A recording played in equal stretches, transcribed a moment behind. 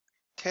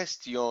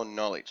test your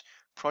knowledge.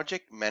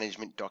 Project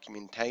management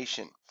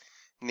documentation.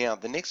 Now,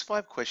 the next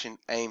 5 questions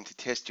aim to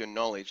test your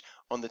knowledge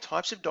on the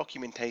types of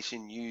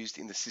documentation used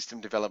in the system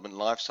development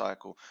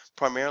lifecycle,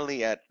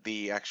 primarily at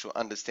the actual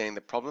understanding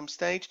the problem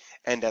stage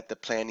and at the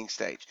planning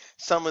stage.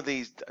 Some of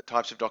these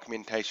types of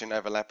documentation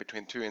overlap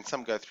between two, and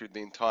some go through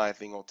the entire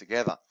thing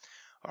altogether.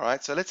 All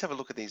right, so let's have a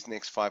look at these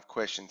next 5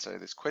 questions. So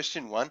there's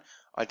question 1,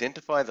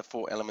 identify the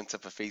 4 elements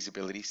of a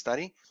feasibility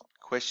study.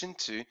 Question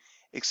 2,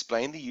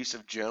 explain the use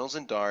of journals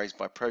and diaries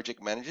by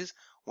project managers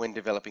when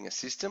developing a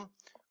system.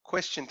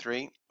 Question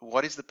 3,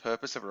 what is the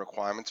purpose of a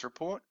requirements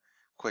report?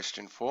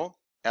 Question 4,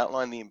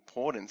 outline the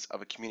importance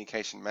of a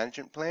communication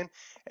management plan.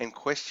 And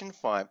question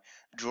 5,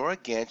 draw a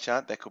Gantt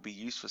chart that could be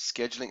used for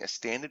scheduling a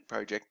standard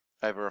project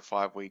over a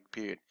 5-week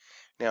period.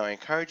 Now, I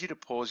encourage you to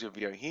pause your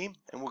video here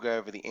and we'll go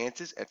over the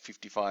answers at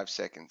 55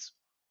 seconds.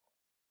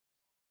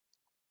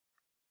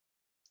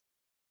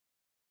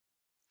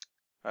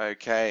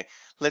 Okay,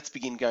 let's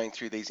begin going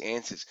through these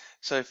answers.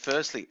 So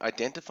firstly,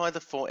 identify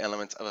the 4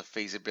 elements of a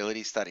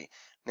feasibility study.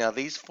 Now,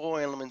 these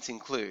 4 elements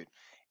include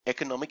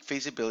economic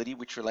feasibility,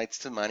 which relates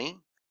to money,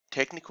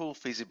 technical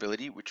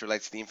feasibility, which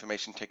relates to the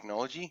information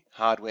technology,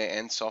 hardware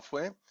and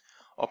software,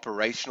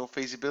 operational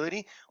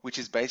feasibility, which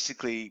is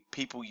basically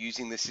people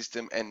using the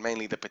system and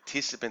mainly the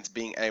participants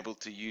being able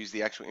to use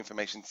the actual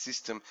information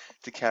system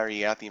to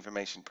carry out the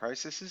information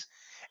processes,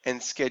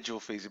 and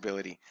schedule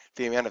feasibility,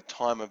 the amount of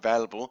time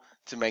available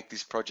to make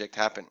this project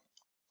happen.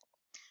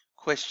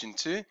 Question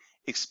 2,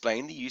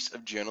 explain the use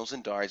of journals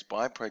and diaries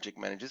by project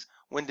managers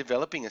when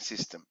developing a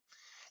system.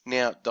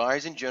 Now,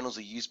 diaries and journals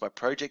are used by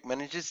project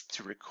managers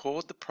to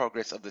record the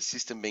progress of the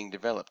system being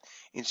developed,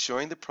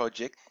 ensuring the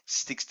project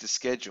sticks to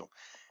schedule.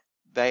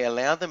 They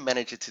allow the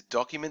manager to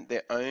document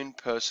their own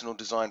personal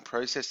design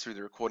process through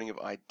the recording of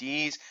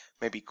ideas,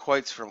 maybe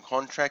quotes from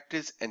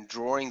contractors and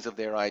drawings of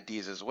their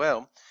ideas as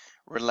well,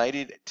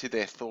 related to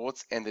their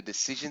thoughts and the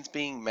decisions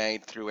being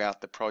made throughout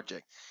the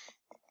project.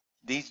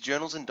 These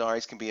journals and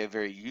diaries can be a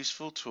very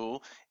useful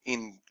tool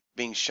in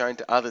being shown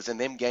to others and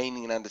them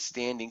gaining an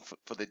understanding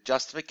for the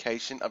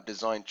justification of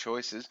design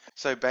choices.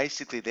 So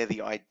basically, they're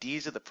the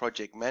ideas of the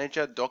project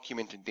manager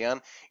documented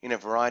down in a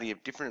variety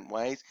of different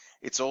ways.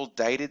 It's all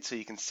dated so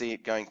you can see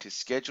it going to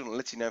schedule and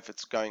lets you know if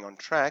it's going on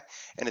track,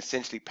 and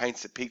essentially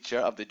paints a picture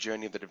of the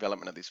journey of the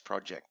development of this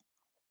project.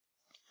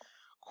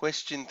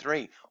 Question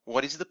 3,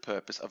 what is the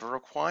purpose of a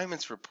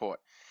requirements report?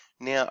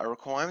 Now, a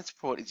requirements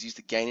report is used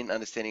to gain an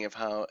understanding of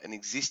how an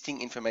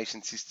existing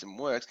information system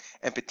works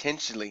and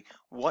potentially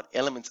what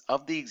elements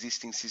of the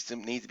existing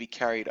system need to be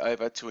carried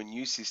over to a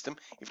new system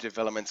if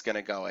development's going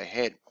to go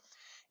ahead.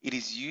 It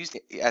is used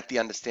at the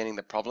understanding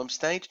the problem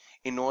stage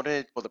in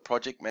order for the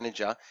project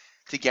manager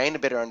to gain a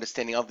better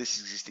understanding of this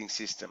existing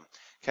system.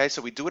 Okay,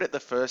 so we do it at the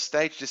first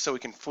stage just so we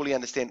can fully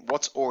understand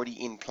what's already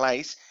in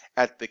place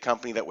at the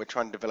company that we're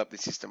trying to develop the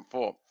system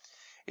for.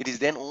 It is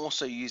then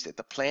also used at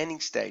the planning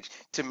stage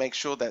to make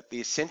sure that the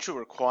essential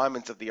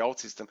requirements of the old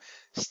system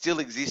still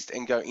exist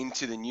and go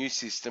into the new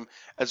system,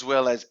 as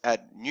well as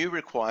add new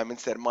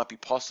requirements that might be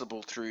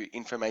possible through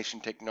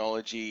information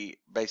technology,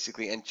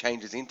 basically, and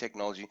changes in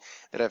technology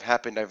that have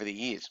happened over the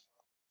years.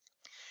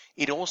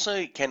 It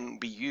also can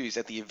be used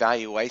at the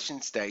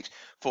evaluation stage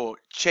for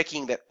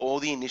checking that all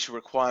the initial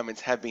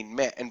requirements have been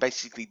met and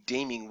basically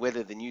deeming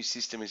whether the new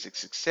system is a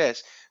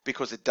success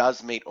because it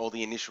does meet all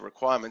the initial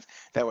requirements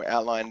that were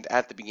outlined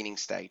at the beginning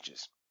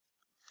stages.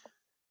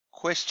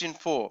 Question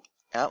 4.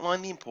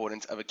 Outline the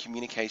importance of a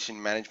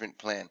communication management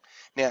plan.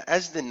 Now,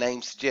 as the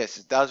name suggests,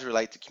 it does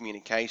relate to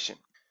communication.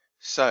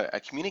 So,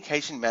 a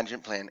communication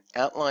management plan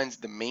outlines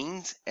the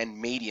means and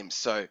mediums.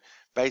 So,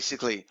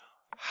 basically,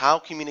 how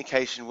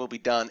communication will be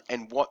done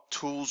and what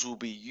tools will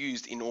be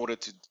used in order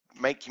to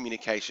make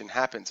communication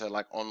happen. So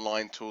like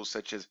online tools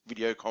such as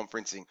video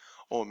conferencing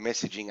or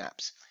messaging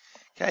apps.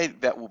 Okay,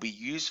 that will be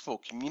used for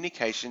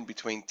communication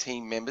between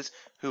team members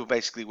who are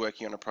basically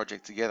working on a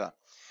project together.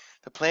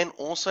 The plan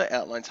also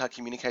outlines how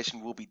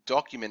communication will be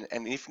documented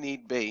and if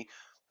need be,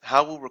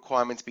 how will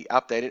requirements be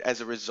updated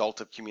as a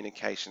result of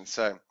communication.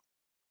 So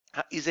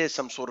is there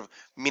some sort of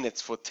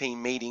minutes for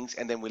team meetings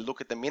and then we look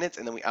at the minutes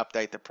and then we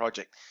update the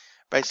project?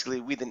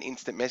 Basically, with an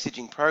instant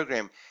messaging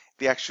program,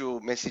 the actual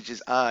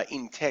messages are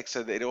in text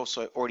so that it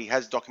also already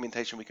has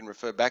documentation we can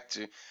refer back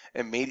to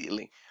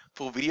immediately.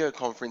 For video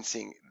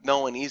conferencing, no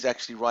one is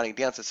actually writing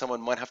down, so someone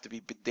might have to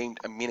be deemed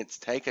a minutes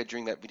taker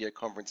during that video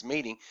conference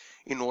meeting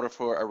in order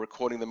for a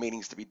recording of the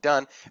meetings to be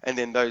done, and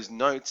then those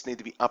notes need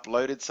to be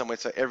uploaded somewhere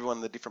so everyone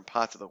in the different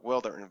parts of the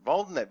world that are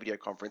involved in that video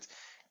conference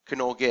can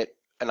all get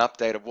an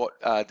update of what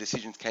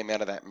decisions came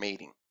out of that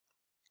meeting.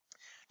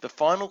 The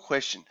final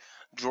question,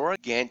 draw a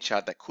Gantt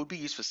chart that could be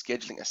used for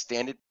scheduling a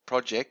standard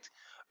project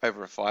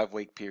over a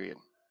 5-week period.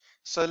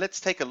 So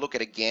let's take a look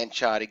at a Gantt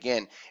chart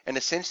again. And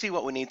essentially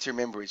what we need to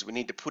remember is we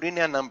need to put in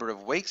our number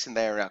of weeks, and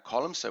they are our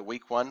columns. So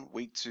week 1,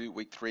 week 2,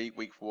 week 3,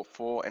 week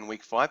 4, and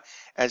week 5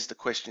 as the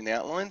question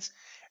outlines.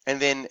 And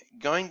then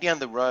going down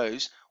the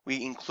rows,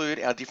 we include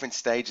our different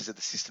stages of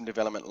the system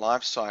development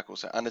life cycle.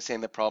 So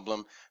understand the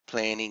problem,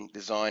 planning,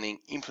 designing,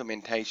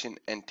 implementation,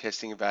 and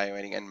testing,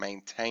 evaluating, and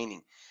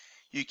maintaining.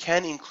 You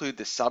can include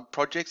the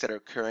sub-projects that are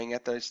occurring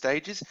at those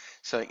stages.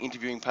 So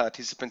interviewing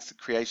participants, the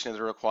creation of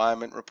the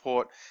requirement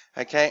report,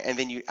 okay? And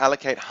then you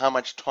allocate how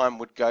much time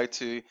would go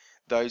to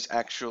those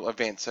actual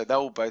events. So they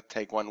will both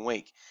take 1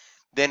 week.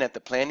 Then at the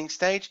planning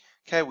stage,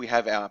 okay, we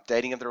have our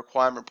updating of the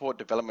requirement report,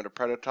 development of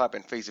prototype,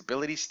 and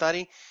feasibility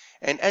study.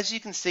 And as you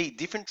can see,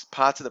 different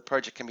parts of the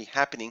project can be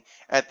happening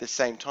at the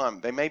same time.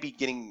 They may be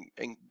getting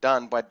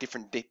done by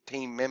different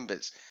team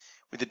members.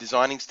 With the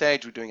designing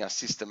stage, we're doing our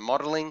system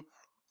modeling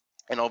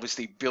and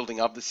obviously building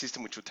up the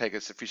system, which will take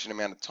a sufficient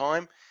amount of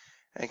time.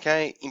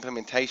 Okay,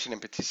 implementation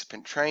and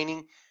participant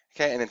training.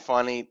 Okay, and then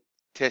finally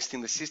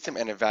testing the system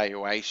and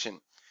evaluation.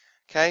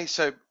 Okay,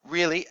 so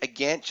really a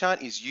Gantt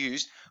chart is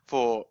used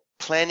for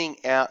planning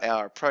out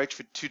our approach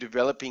to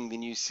developing the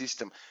new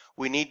system.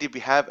 We need to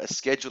have a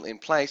schedule in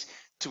place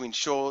to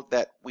ensure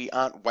that we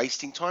aren't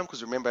wasting time,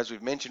 because remember, as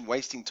we've mentioned,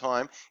 wasting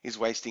time is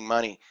wasting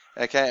money.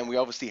 Okay, and we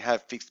obviously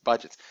have fixed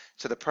budgets.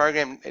 So the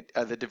program,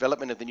 the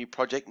development of the new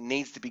project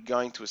needs to be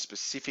going to a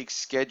specific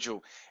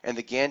schedule, and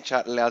the Gantt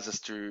chart allows us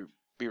to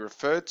be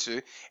referred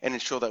to and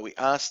ensure that we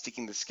are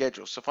sticking to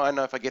schedule. So if I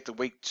know if I get to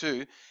week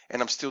 2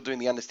 and I'm still doing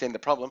the understand the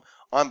problem,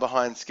 I'm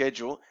behind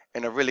schedule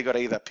and I've really got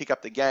to either pick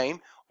up the game,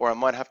 or I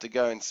might have to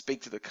go and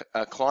speak to the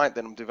client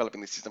that I'm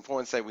developing the system for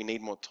and say we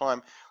need more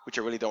time, which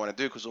I really don't want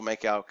to do because it'll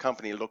make our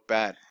company look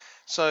bad.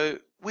 So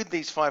with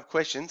these 5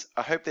 questions,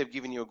 I hope they've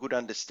given you a good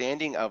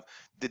understanding of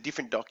the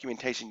different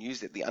documentation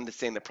used at the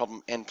understand the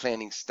problem and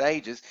planning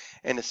stages,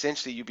 and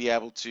essentially you'll be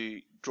able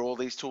to draw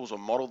these tools or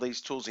model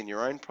these tools in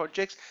your own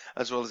projects,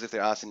 as well as if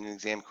they're asked in an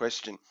exam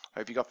question.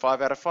 Hope you got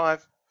 5 out of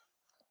 5.